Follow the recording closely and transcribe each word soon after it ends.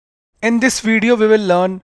In this video, we will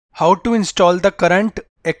learn how to install the current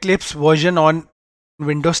Eclipse version on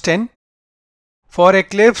Windows 10. For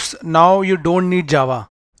Eclipse, now you don't need Java.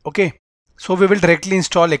 Okay, so we will directly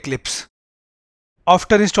install Eclipse.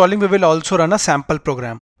 After installing, we will also run a sample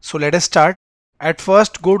program. So let us start. At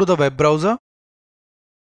first, go to the web browser.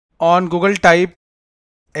 On Google, type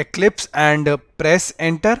Eclipse and press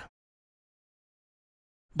enter.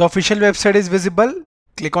 The official website is visible.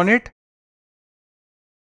 Click on it.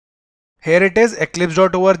 Here it is,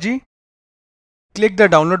 eclipse.org. Click the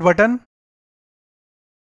download button.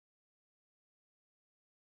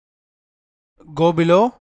 Go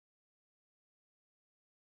below.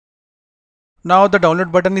 Now the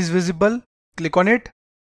download button is visible. Click on it.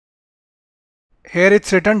 Here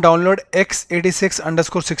it's written download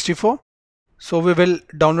x86_64. So we will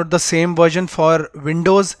download the same version for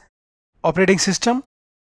Windows operating system.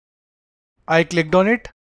 I clicked on it.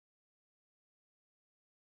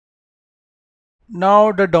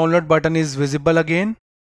 Now the download button is visible again.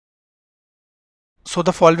 So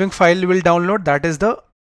the following file will download, that is the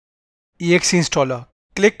exe installer.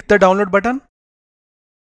 Click the download button.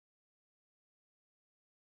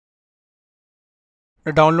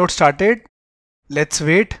 The download started. Let's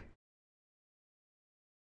wait.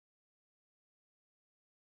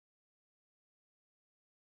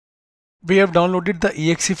 We have downloaded the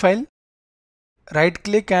exe file. Right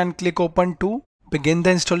click and click open to begin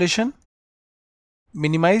the installation.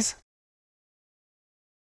 Minimize.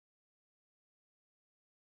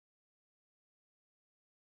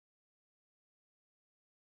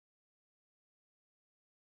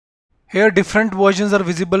 Here different versions are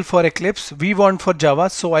visible for Eclipse. We want for Java,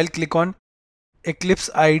 so I'll click on Eclipse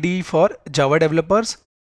IDE for Java developers.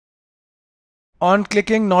 On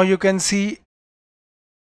clicking, now you can see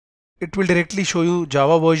it will directly show you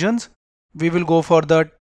Java versions. We will go for the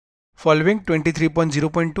following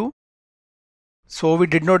 23.0.2. So we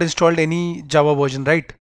did not install any Java version,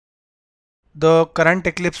 right? The current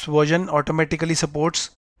Eclipse version automatically supports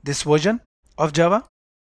this version of Java.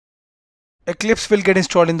 Eclipse will get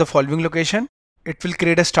installed in the following location. It will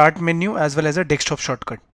create a start menu as well as a desktop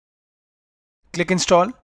shortcut. Click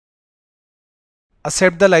install.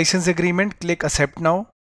 Accept the license agreement. Click accept now.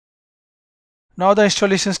 Now the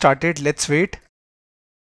installation started. Let's wait.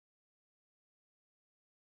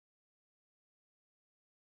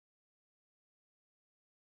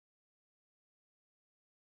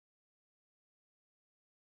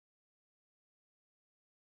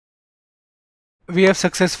 We have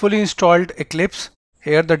successfully installed Eclipse.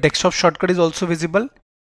 Here the desktop shortcut is also visible.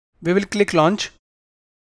 We will click launch.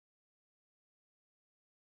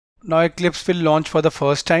 Now Eclipse will launch for the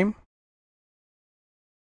first time.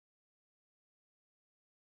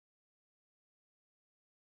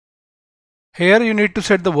 Here you need to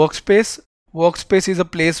set the workspace. Workspace is a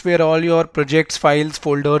place where all your projects, files,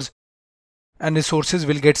 folders and resources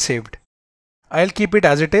will get saved. I'll keep it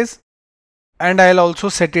as it is and I'll also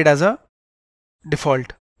set it as a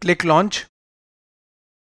default. Click launch.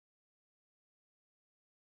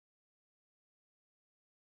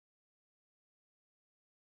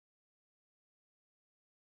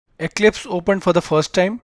 Eclipse opened for the first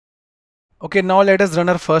time. Okay, now let us run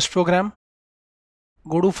our first program.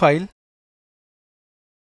 Go to file.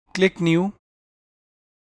 Click new.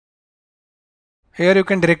 Here you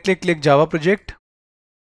can directly click Java project.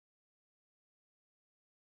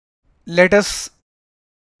 Let us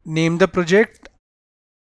name the project.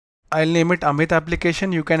 I'll name it Amit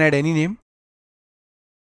application. You can add any name.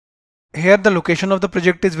 Here the location of the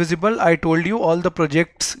project is visible. I told you all the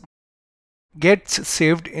projects gets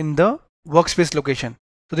saved in the workspace location.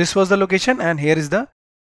 So this was the location and here is the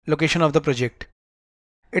location of the project.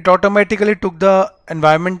 It automatically took the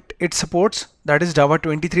environment it supports, that is Java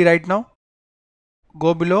 23 right now.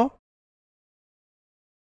 Go below.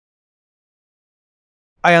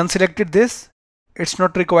 I unselected this. It's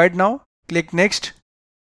not required now. Click next.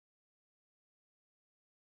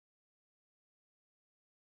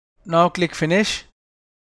 Now click finish.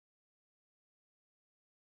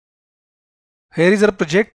 Here is our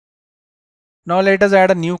project. Now let us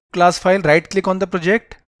add a new class file. Right click on the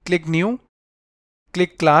project. Click new.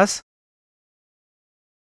 Click class.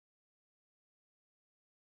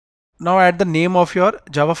 Now add the name of your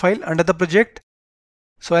Java file under the project.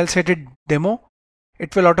 So I'll set it demo.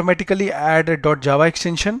 It will automatically add a .java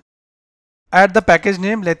extension. Add the package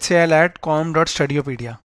name. Let's say I'll add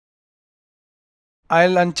com.studiopedia.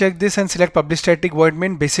 I'll uncheck this and select public static void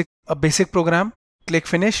main a basic program. Click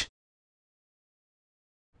finish.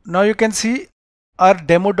 Now you can see our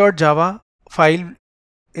demo.java file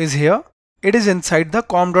is here. It is inside the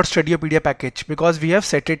com.studiopedia package because we have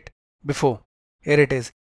set it before. Here it is.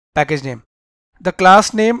 package name. The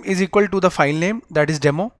class name is equal to the file name, that is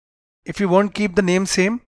demo. If you won't keep the name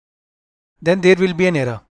same, then there will be an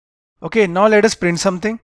error. Okay, now let us print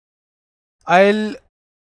something. I'll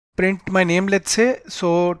print my name, let's say.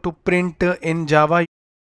 So to print in Java,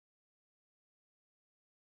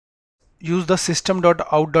 use the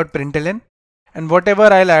system.out.println, and whatever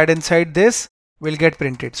I'll add inside this will get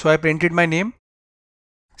printed. So I printed my name,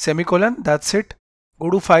 semicolon, that's it. Go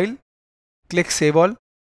to file, click save all,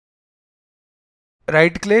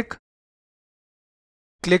 right click,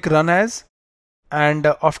 click run as, and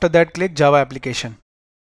after that click Java application.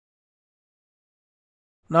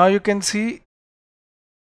 Now you can see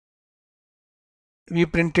we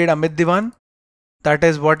printed Amit Diwan. That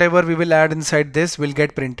is, whatever we will add inside this will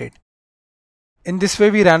get printed. In this way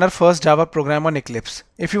we ran our first Java program on Eclipse.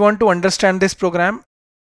 If you want to understand this program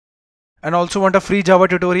and also want a free Java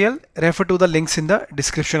tutorial, refer to the links in the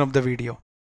description of the video.